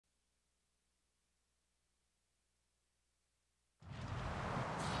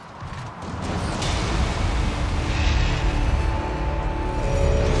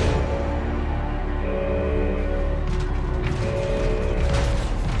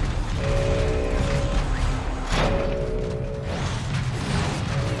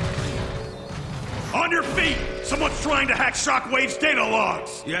Someone's trying to hack Shockwave's data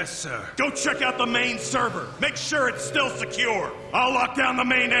logs! Yes, sir. Go check out the main server. Make sure it's still secure. I'll lock down the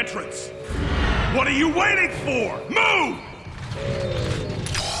main entrance. What are you waiting for? Move!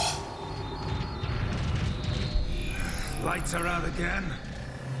 Lights are out again.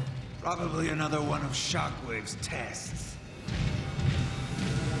 Probably another one of Shockwave's tests.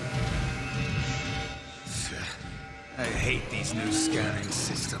 I hate these new scanning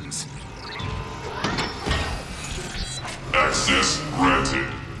systems. Access granted.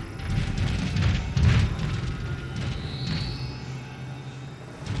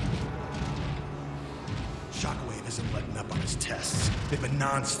 Shockwave isn't letting up on his tests. They've been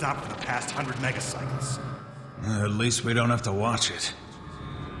non-stop for the past 100 megacycles. At least we don't have to watch it.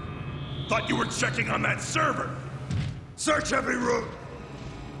 Thought you were checking on that server. Search every room.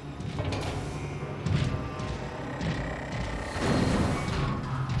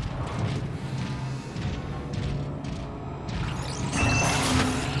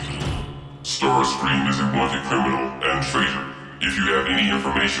 Starscream is a wanted criminal and traitor. If you have any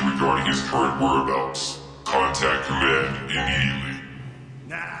information regarding his current whereabouts, contact command immediately.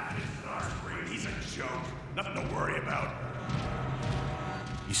 Nah, Starscream, he's a joke. Nothing to worry about.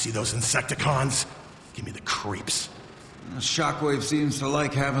 You see those Insecticons? Give me the creeps. Shockwave seems to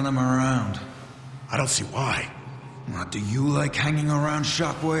like having them around. I don't see why. Do you like hanging around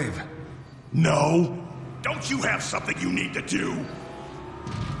Shockwave? No. Don't you have something you need to do?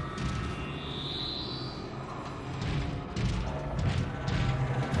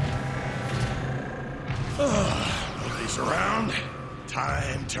 Nobody's around.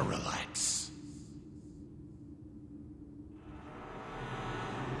 Time to relax.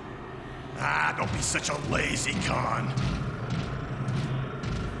 Don't be such a lazy con.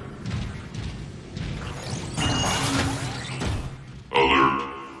 Alert.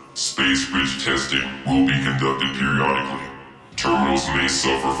 Space bridge testing will be conducted periodically. Terminals may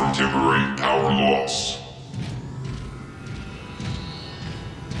suffer from temporary power loss.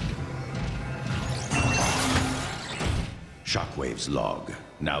 Shockwave's log.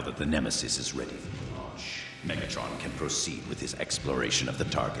 Now that the Nemesis is ready for launch, Megatron can proceed with his exploration of the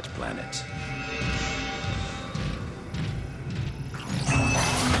target planet.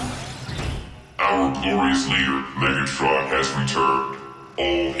 Our glorious leader, Megatron, has returned.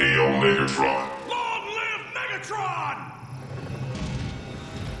 All hail Megatron. Long live Megatron!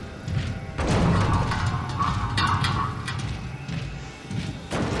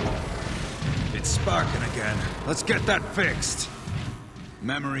 It's sparking again. Let's get that fixed.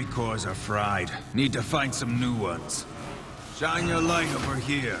 Memory cores are fried. Need to find some new ones. Shine your light over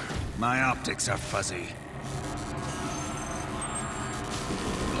here. My optics are fuzzy.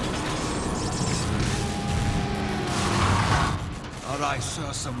 Thought I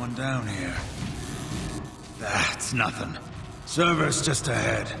saw someone down here. That's nothing. Server's just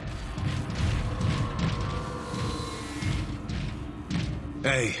ahead.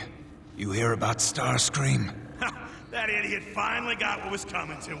 Hey, you hear about Starscream? That idiot finally got what was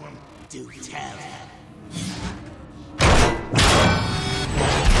coming to him. Do tell.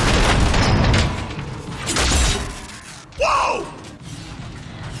 Whoa!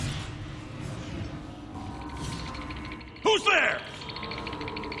 Who's there?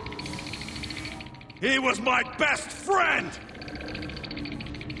 He was my best friend!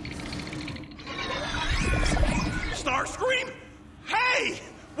 Starscream? Hey!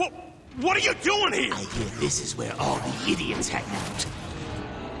 What are you doing here? I hear this is where all the idiots hang out.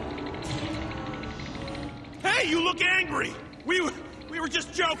 Hey, you look angry! We were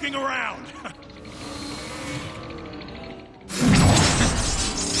just joking around.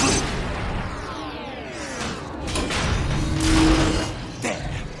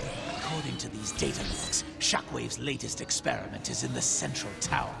 There. According to these data logs, Shockwave's latest experiment is in the central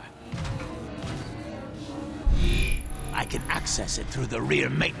tower. I can access it through the rear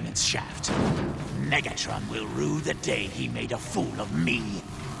maintenance shaft. Megatron will rue the day he made a fool of me.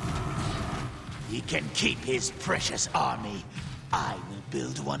 He can keep his precious army. I will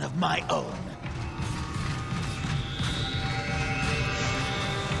build one of my own.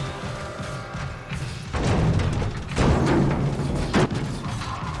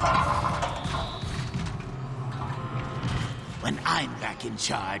 When I'm back in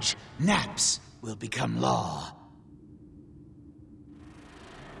charge, naps will become law.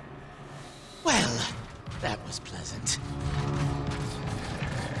 Well, that was pleasant.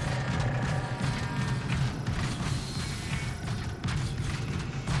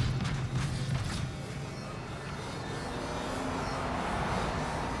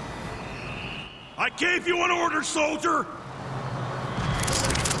 I gave you an order, soldier!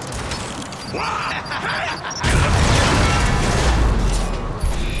 Hey!